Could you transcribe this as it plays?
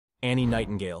Annie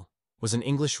Nightingale was an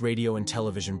English radio and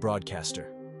television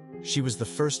broadcaster. She was the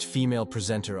first female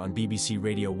presenter on BBC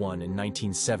Radio 1 in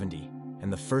 1970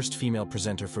 and the first female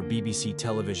presenter for BBC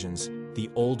Television's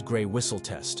The Old Grey Whistle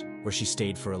Test, where she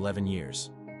stayed for 11 years.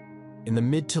 In the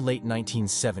mid to late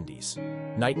 1970s,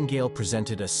 Nightingale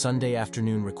presented a Sunday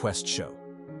afternoon request show,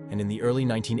 and in the early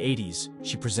 1980s,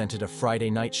 she presented a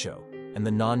Friday night show and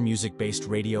the non-music-based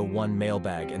Radio 1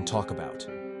 Mailbag and Talkabout.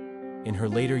 In her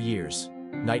later years,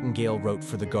 Nightingale wrote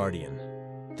for The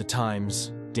Guardian, The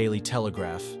Times, Daily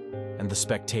Telegraph, and The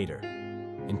Spectator.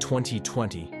 In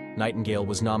 2020, Nightingale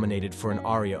was nominated for an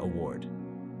ARIA Award.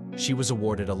 She was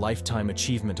awarded a Lifetime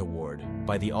Achievement Award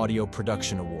by the Audio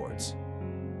Production Awards.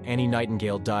 Annie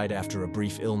Nightingale died after a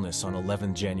brief illness on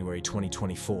 11 January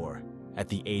 2024, at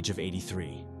the age of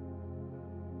 83.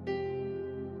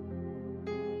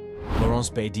 Laurence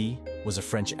Badie was a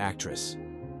French actress.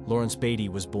 Laurence Badie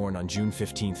was born on June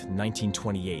 15,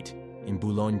 1928, in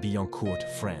Boulogne-Billancourt,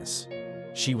 France.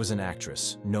 She was an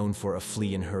actress, known for A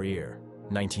Flea in Her Ear,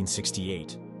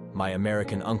 1968, My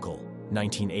American Uncle,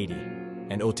 1980,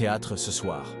 and Au théâtre ce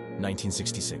soir,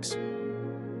 1966.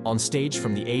 On stage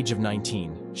from the age of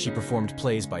 19, she performed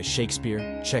plays by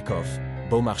Shakespeare, Chekhov,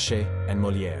 Beaumarchais, and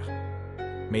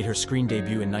Molière. Made her screen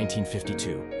debut in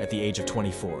 1952, at the age of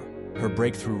 24. Her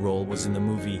breakthrough role was in the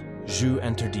movie Jeux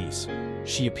Interdits.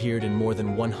 She appeared in more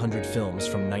than 100 films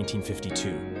from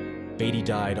 1952. Badie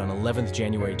died on 11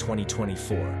 January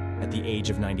 2024, at the age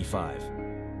of 95.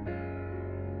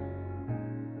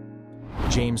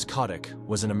 James Kottak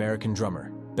was an American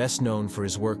drummer, best known for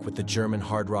his work with the German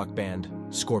hard rock band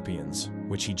Scorpions,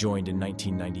 which he joined in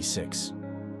 1996.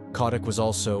 Kottak was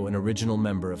also an original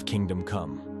member of Kingdom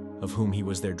Come, of whom he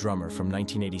was their drummer from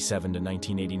 1987 to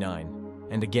 1989,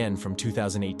 and again from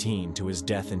 2018 to his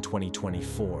death in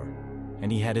 2024.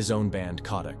 And he had his own band,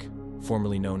 Kottak,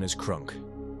 formerly known as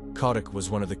KrunK. Kottak was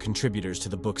one of the contributors to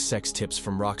the book Sex Tips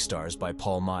from Rockstars by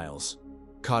Paul Miles.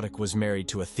 Kottak was married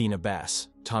to Athena Bass,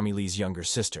 Tommy Lee's younger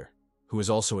sister, who was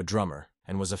also a drummer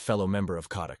and was a fellow member of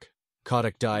Kottak.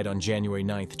 Kottak died on January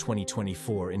 9,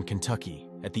 2024 in Kentucky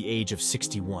at the age of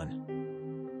 61.